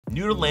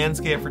New to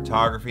landscape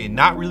photography and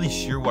not really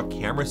sure what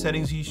camera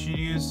settings you should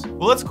use?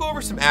 Well, let's go over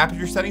some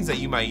aperture settings that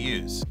you might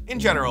use. In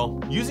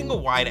general, using a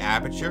wide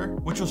aperture,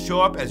 which will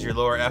show up as your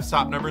lower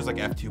f-stop numbers like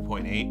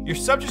f2.8, your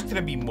subject's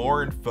gonna be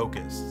more in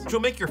focus, which will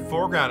make your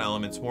foreground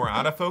elements more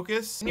out of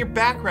focus and your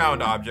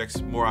background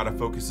objects more out of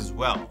focus as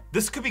well.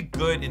 This could be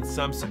good in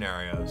some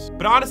scenarios,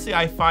 but honestly,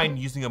 I find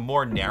using a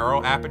more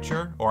narrow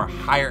aperture or a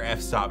higher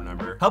f-stop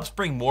number helps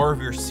bring more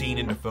of your scene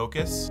into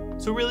focus.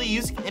 So really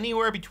using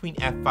anywhere between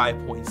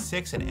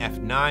f5.6 and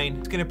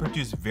f9 is going to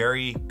produce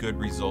very good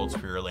results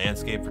for your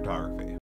landscape photography.